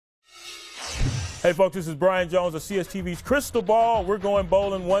Hey folks, this is Brian Jones of CSTV's Crystal Ball. We're going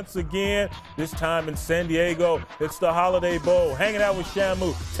bowling once again, this time in San Diego. It's the Holiday Bowl, hanging out with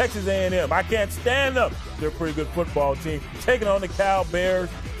Shamu, Texas A&M. I can't stand them. They're a pretty good football team. Taking on the Cal Bears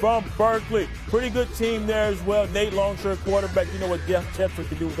from Berkeley. Pretty good team there as well. Nate Longshirt, quarterback. You know what Jeff Chester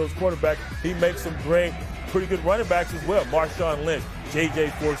can do with those quarterbacks. He makes some pretty good running backs as well. Marshawn Lynch, J.J.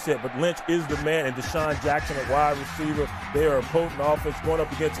 Forsett, but Lynch is the man, and Deshaun Jackson, a wide receiver. They are a potent offense going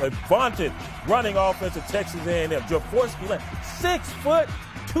up against a vaunted running offense of Texas A&M. Jaworski, 6 foot,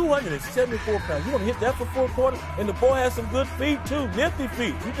 274 pounds. You want to hit that for 4 quarters? And the boy has some good feet, too, nifty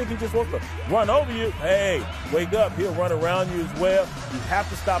feet. You think he just wants to run over you? Hey, wake up. He'll run around you as well. You have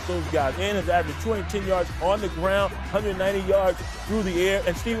to stop those guys. A&M has averaged 210 yards on the ground, 190 yards through the air,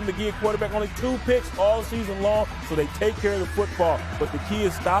 and Stephen McGee, quarterback, only 2 picks all season long, so they take care of the football. But the key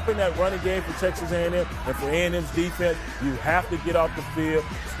is stopping that running game for Texas A&M, and for A&M's defense, you have to get off the field,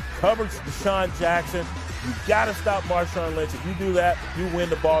 cover Deshaun Jackson. You got to stop Marshawn Lynch. If you do that, you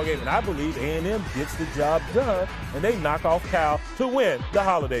win the ball game. And I believe A&M gets the job done, and they knock off Cal to win the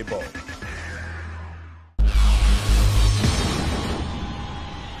Holiday Bowl.